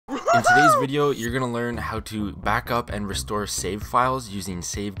In today's video, you're going to learn how to back up and restore save files using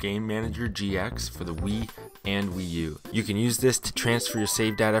Save Game Manager GX for the Wii and Wii U. You can use this to transfer your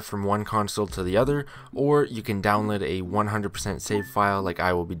save data from one console to the other, or you can download a 100% save file like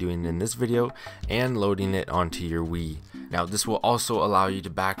I will be doing in this video and loading it onto your Wii. Now this will also allow you to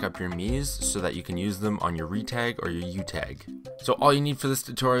back up your Miis so that you can use them on your ReTag or your U-Tag. So all you need for this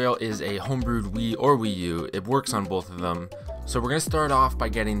tutorial is a homebrewed Wii or Wii U. It works on both of them. So we're going to start off by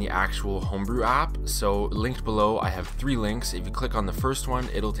getting the actual homebrew app. So linked below I have 3 links. If you click on the first one,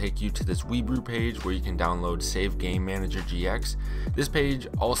 it'll take you to this WeBrew page where you can download Save Game Manager GX. This page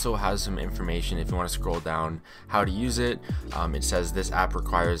also has some information if you want to scroll down how to use it. It says this app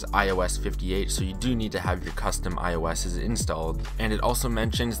requires iOS 58, so you do need to have your custom iOSs installed. And it also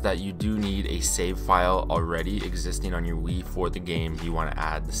mentions that you do need a save file already existing on your Wii for the game you want to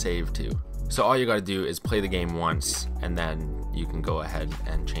add the save to. So all you got to do is play the game once, and then you can go ahead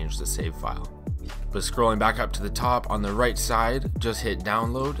and change the save file. But scrolling back up to the top on the right side, just hit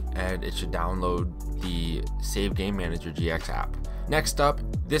download and it should download the Save Game Manager GX app. Next up,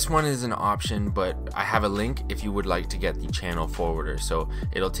 this one is an option, but I have a link if you would like to get the channel forwarder. So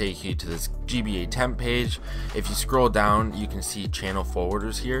it'll take you to this GBA temp page. If you scroll down, you can see channel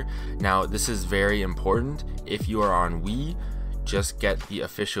forwarders here. Now this is very important. If you are on Wii, just get the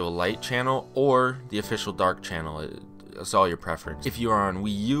official light channel or the official dark channel. It's all your preference. If you are on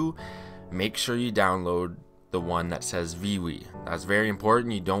Wii U, make sure you download the one that says VWii. That's very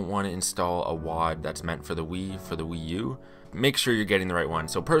important. You don't want to install a WAD that's meant for the Wii U. Make sure you're getting the right one.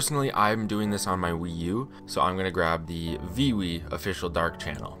 So personally, I'm doing this on my Wii U, so I'm gonna grab the VWii official dark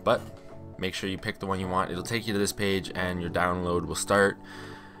channel. But make sure you pick the one you want. It'll take you to this page and your download will start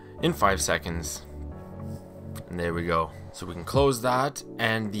in 5 seconds. And there we go. So we can close that,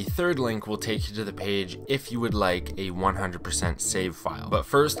 and the third link will take you to the page if you would like a 100% save file. But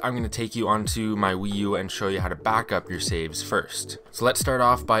first, I'm going to take you onto my Wii U and show you how to back up your saves first. So let's start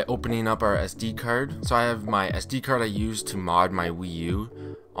off by opening up our SD card. So I have my SD card I use to mod my Wii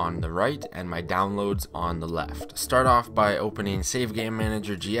U on the right and my downloads on the left. Start off by opening Save Game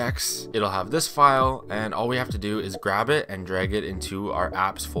Manager GX. It'll have this file, and all we have to do is grab it and drag it into our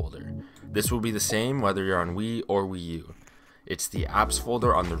apps folder. This will be the same whether you're on Wii or Wii U. It's the apps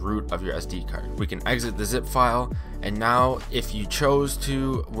folder on the root of your SD card. We can exit the zip file, and now if you chose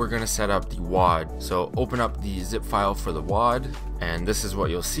to, we're gonna set up the WAD. So open up the zip file for the WAD, and this is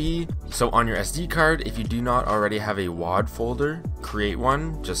what you'll see. So on your SD card, if you do not already have a WAD folder, create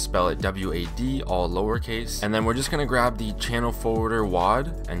one. Just spell it WAD, all lowercase, and then we're just gonna grab the channel forwarder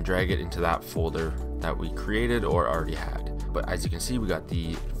WAD and drag it into that folder that we created or already had. But as you can see, we got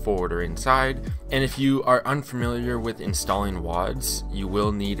the forwarder inside. And if you are unfamiliar with installing WADs, you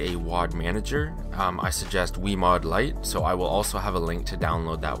will need a WAD manager. I suggest WeMod Lite, so I will also have a link to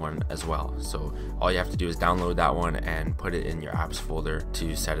download that one as well. So all you have to do is download that one and put it in your apps folder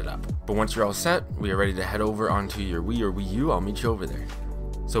to set it up. But once you're all set, we are ready to head over onto your Wii or Wii U. I'll meet you over there.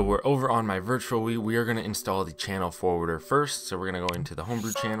 So we're over on my virtual Wii. We are going to install the channel forwarder first. So we're going to go into the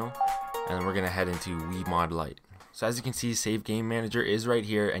homebrew channel, and then we're going to head into WeMod Lite. So as you can see, Save Game Manager is right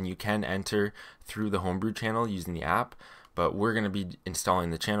here, and you can enter through the homebrew channel using the app, but we're going to be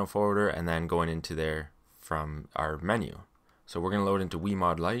installing the channel forwarder and then going into there from our menu. So we're going to load into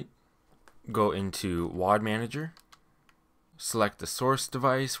WeMod Lite, go into WAD Manager, select the source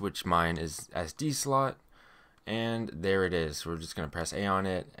device, which mine is SD slot, and there it is. We're just going to press A on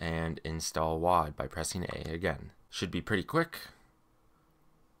it and install WAD by pressing A again. Should be pretty quick.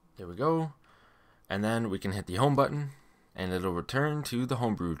 There we go. And then we can hit the home button and it'll return to the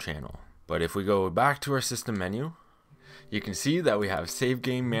homebrew channel. But if we go back to our system menu, you can see that we have Save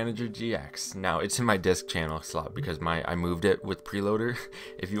Game Manager GX. Now it's in my disk channel slot because I moved it with preloader.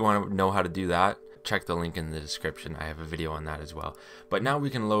 If you want to know how to do that, check the link in the description. I have a video on that as well. But now we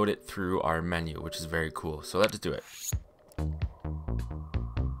can load it through our menu, which is very cool. So let's do it.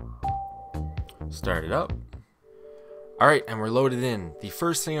 Start it up. Alright, and we're loaded in. The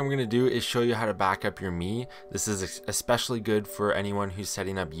first thing I'm going to do is show you how to back up your Mii. This is especially good for anyone who's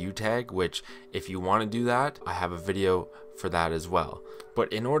setting up U-Tag, which if you want to do that, I have a video for that as well.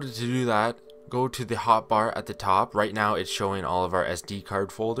 But in order to do that, go to the hotbar at the top. Right now it's showing all of our SD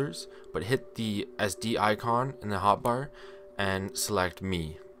card folders, but hit the SD icon in the hotbar and select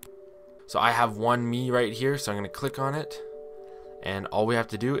Mii. So I have one Mii right here, so I'm going to click on it. And all we have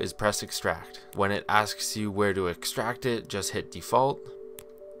to do is press extract. When it asks you where to extract it, just hit default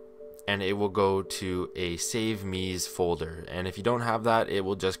and it will go to a save Miis folder. And if you don't have that, it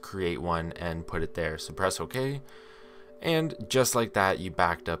will just create one and put it there. So press OK. And just like that, you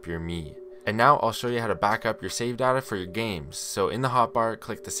backed up your Mii. And now I'll show you how to back up your save data for your games. So in the hotbar,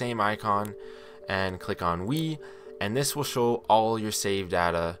 click the same icon and click on Wii, and this will show all your save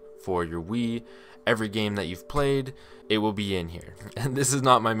data for your Wii. Every game that you've played, it will be in here. And this is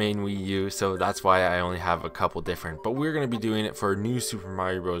not my main Wii U, so that's why I only have a couple different, but we're going to be doing it for New Super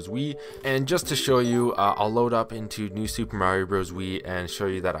Mario Bros. Wii. And just to show you, I'll load up into New Super Mario Bros. Wii and show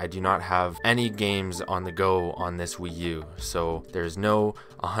you that I do not have any games on the go on this Wii U. So there's no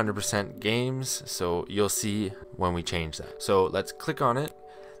 100% games, so you'll see when we change that. So let's click on it,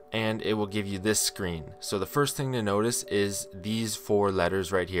 and it will give you this screen. So the first thing to notice is these 4 letters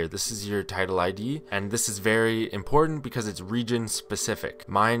right here. This is your title ID, and this is very important because it's region specific.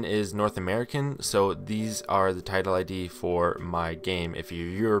 Mine is North American, so these are the title ID for my game. If you're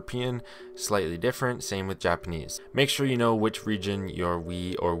European, slightly different, same with Japanese. Make sure you know which region your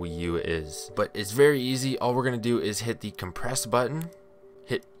Wii or Wii U is. But it's very easy. All we're gonna do is hit the compress button,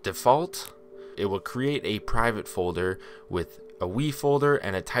 hit default. It will create a private folder with a Wii folder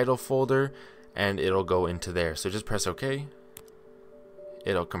and a title folder, and it'll go into there. So just press OK.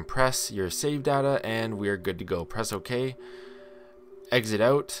 It'll compress your save data and we're good to go. Press OK. Exit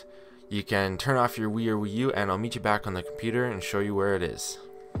out. You can turn off your Wii or Wii U, and I'll meet you back on the computer and show you where it is.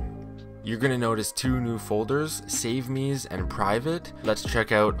 You're going to notice 2 new folders, Save Miis and Private. Let's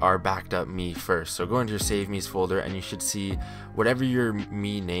check out our backed up Mii first. So go into your Save Miis folder and you should see whatever your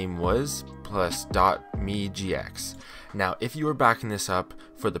Mii name was plus .miigx. Now, if you are backing this up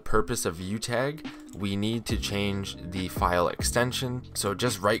for the purpose of UTag, we need to change the file extension. So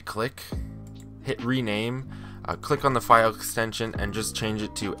just right click, hit rename, click on the file extension and just change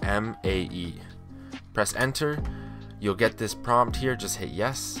it to MAE. Press enter. You'll get this prompt here, just hit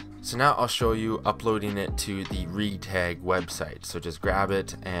yes. So now I'll show you uploading it to the retag website. So just grab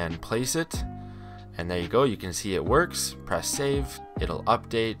it and place it. And there you go, you can see it works. Press save, it'll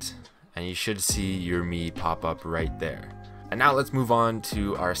update, and you should see your Mii pop up right there. And now let's move on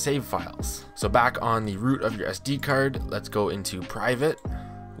to our save files. So back on the root of your SD card, let's go into private,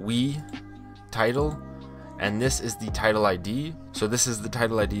 Wii, title, and this is the title ID. So this is the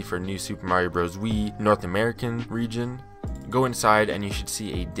title ID for New Super Mario Bros. Wii North American region. Go inside and you should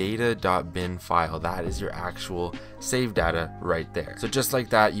see a data.bin file. That is your actual save data right there. So just like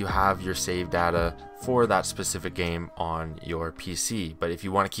that, you have your save data for that specific game on your PC. But if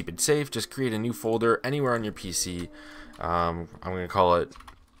you want to keep it safe, just create a new folder anywhere on your PC. I'm going to call it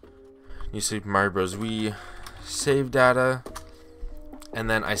New Super Mario Bros. Wii save data. And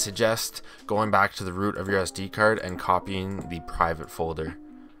then I suggest going back to the root of your SD card and copying the private folder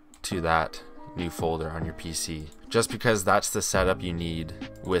to that new folder on your PC, just because that's the setup you need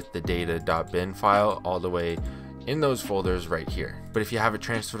with the data.bin file all the way in those folders right here. But if you have it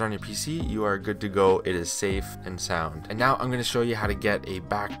transferred on your PC, you are good to go. It is safe and sound. And now I'm going to show you how to get a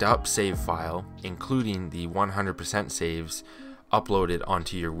backed up save file, including the 100% saves uploaded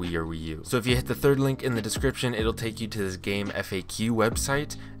onto your Wii or Wii U. So if you hit the 3rd link in the description, it'll take you to this game FAQ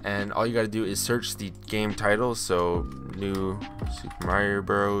website, and all you got to do is search the game title. So New Super Mario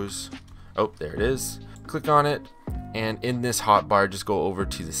Bros. Oh, there it is. Click on it, and in this hotbar, just go over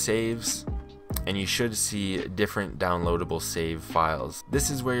to the saves, and you should see different downloadable save files. This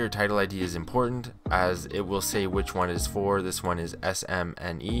is where your title ID is important, as it will say which one is for. This one is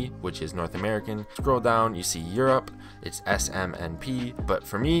SMNE, which is North American. Scroll down, you see Europe, it's SMNP, but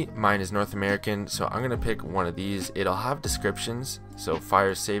for me, mine is North American, so I'm gonna pick one of these. It'll have descriptions, so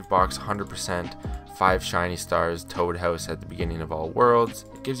Fire Save Box 100%, 5 shiny stars, Toad House at the beginning of all worlds.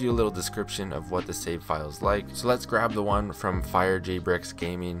 It gives you a little description of what the save file is like. So let's grab the one from Fire JBricks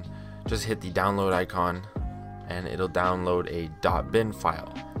Gaming. Just hit the download icon and it'll download a .bin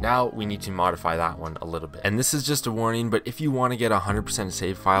file. Now we need to modify that one a little bit. And this is just a warning, but if you want to get a 100%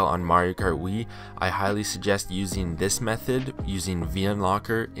 save file on Mario Kart Wii, I highly suggest using this method, using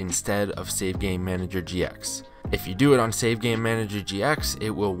VNlocker instead of Save Game Manager GX. If you do it on Save Game Manager GX,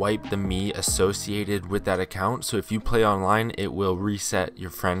 it will wipe the Mii associated with that account. So if you play online, it will reset your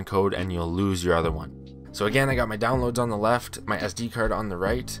friend code and you'll lose your other one. So again, I got my downloads on the left, my SD card on the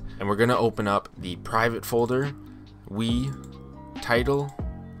right, and we're gonna open up the private folder, Wii, title,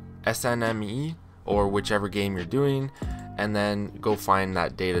 SNME, or whichever game you're doing, and then go find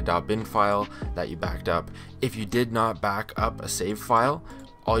that data.bin file that you backed up. If you did not back up a save file,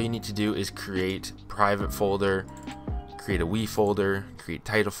 all you need to do is create private folder, create a Wii folder, create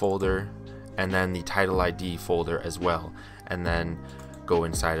title folder, and then the title ID folder as well, and then go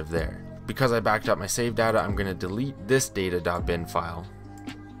inside of there. Because I backed up my save data, I'm going to delete this data.bin file,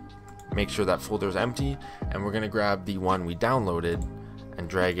 make sure that folder is empty, and we're going to grab the one we downloaded and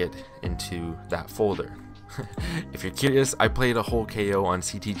drag it into that folder. If you're curious, I played a whole KO on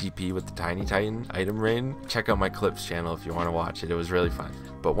CTGP with the Tiny Titan item rain. Check out my clips channel if you want to watch it. It was really fun.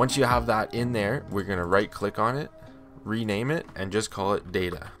 But once you have that in there, we're going to right click on it, rename it, and just call it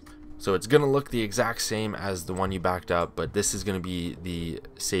data. So it's going to look the exact same as the one you backed up, but this is going to be the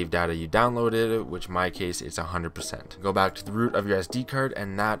save data you downloaded, which in my case is 100%. Go back to the root of your SD card,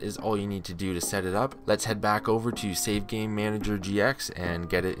 and that is all you need to do to set it up. Let's head back over to Save Game Manager GX and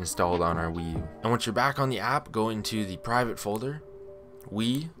get it installed on our Wii U. And once you're back on the app, go into the private folder,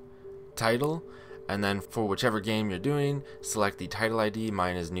 Wii, title, and then for whichever game you're doing, select the title ID.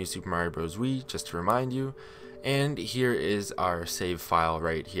 Mine is New Super Mario Bros. Wii, just to remind you. And here is our save file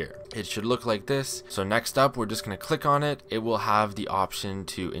right here. It should look like this. So next up, we're just going to click on it. It will have the option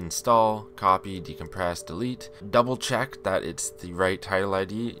to install, copy, decompress, delete. Double check that it's the right title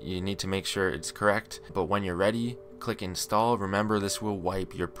ID. You need to make sure it's correct. But when you're ready, click install. Remember, this will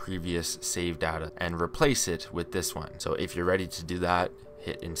wipe your previous save data and replace it with this one. So if you're ready to do that,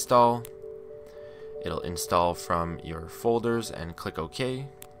 hit install. It'll install from your folders and click OK.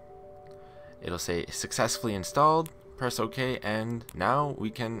 It'll say successfully installed, press OK, and now we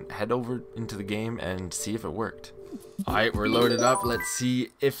can head over into the game and see if it worked. Alright, we're loaded up. Let's see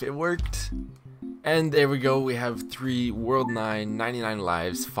if it worked. And there we go, we have 3 World 9, 99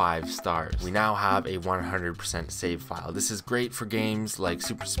 lives, 5 stars. We now have a 100% save file. This is great for games like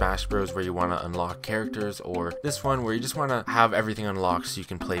Super Smash Bros. Where you want to unlock characters, or this one where you just want to have everything unlocked so you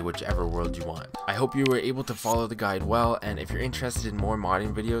can play whichever world you want. I hope you were able to follow the guide well, and if you're interested in more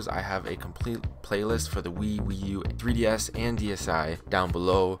modding videos, I have a complete playlist for the Wii, Wii U, 3DS, and DSi down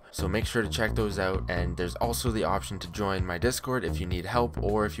below, so make sure to check those out. And there's also the option to join my Discord if you need help,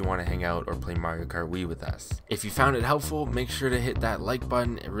 or if you want to hang out or play Mario Kart Wii with us. If you found it helpful, make sure to hit that like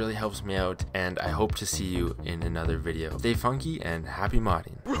button. It really helps me out, and I hope to see you in another video. Stay funky and happy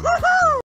modding.